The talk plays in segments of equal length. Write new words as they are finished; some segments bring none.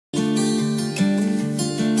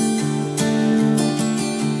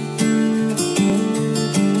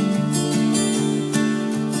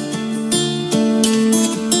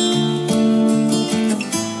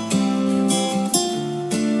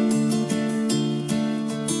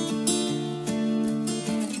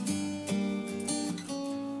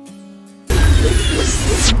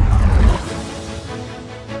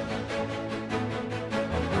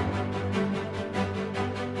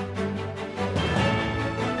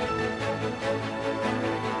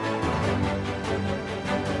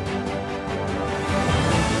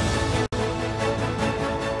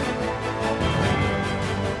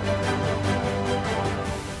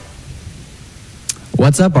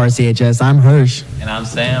What's up, RCHS? I'm Hirsch. And I'm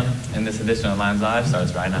Sam, and this edition of Lions Live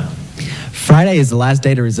starts right now. Friday is the last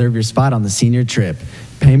day to reserve your spot on the senior trip.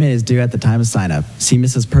 Payment is due at the time of sign-up. See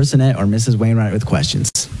Mrs. Personette or Mrs. Wainwright with questions.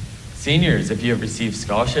 Seniors, if you have received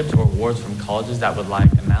scholarships or awards from colleges that would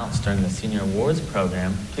like announced during the Senior Awards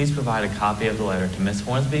program, please provide a copy of the letter to Ms.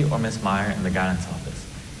 Hornsby or Ms. Meyer in the guidance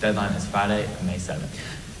office. Deadline is Friday, May 7th.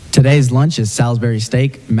 Today's lunch is Salisbury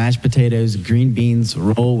steak, mashed potatoes, green beans,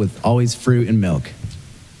 roll with always fruit and milk.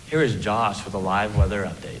 Here is Josh with a live weather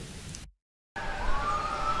update.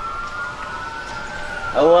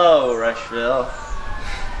 Hello, Rushville.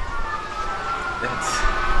 It's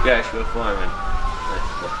Joshua Foreman.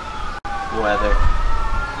 Weather.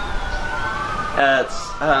 It's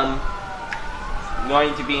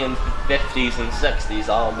going to be in 50s and 60s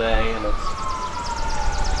all day, and it's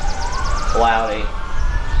cloudy.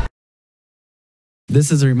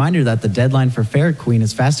 This is a reminder that the deadline for Fair Queen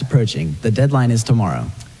is fast approaching. The deadline is tomorrow.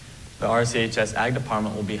 The RCHS Ag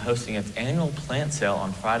Department will be hosting its annual plant sale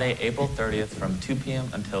on Friday, April 30th from 2 p.m.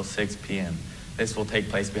 until 6 p.m. This will take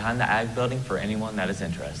place behind the Ag Building for anyone that is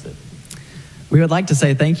interested. We would like to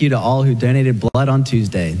say thank you to all who donated blood on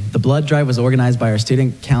Tuesday. The blood drive was organized by our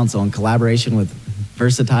student council in collaboration with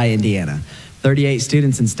Versatilles, Indiana. 38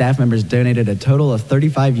 students and staff members donated a total of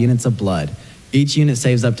 35 units of blood. Each unit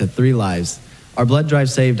saves up to 3 lives. Our blood drive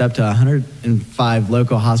saved up to 105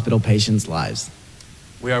 local hospital patients' lives.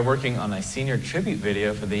 We are working on a senior tribute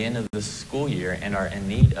video for the end of the school year and are in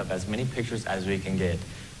need of as many pictures as we can get.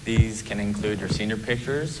 These can include your senior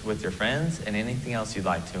pictures with your friends and anything else you'd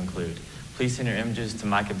like to include. Please send your images to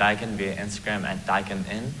Micah Dyken via Instagram at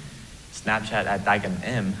DykenN, Snapchat at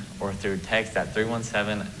DykenM, or through text at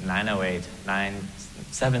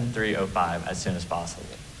 317-908-7305 as soon as possible.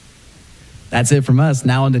 That's it from us.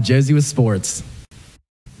 Now on to Josie with sports.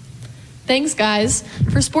 Thanks, guys.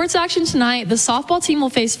 For sports action tonight, the softball team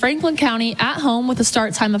will face Franklin County at home with a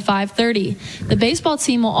start time of 5:30. The baseball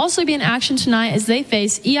team will also be in action tonight as they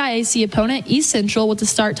face EIAC opponent East Central with a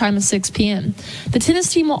start time of 6 p.m. The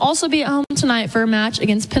tennis team will also be at home tonight for a match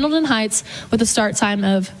against Pendleton Heights with a start time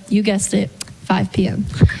of, you guessed it, 5 p.m.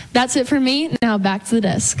 That's it for me. Now back to the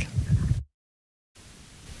desk.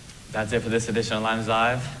 That's it for this edition of Lions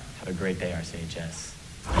Live. Have a great day, RCHS.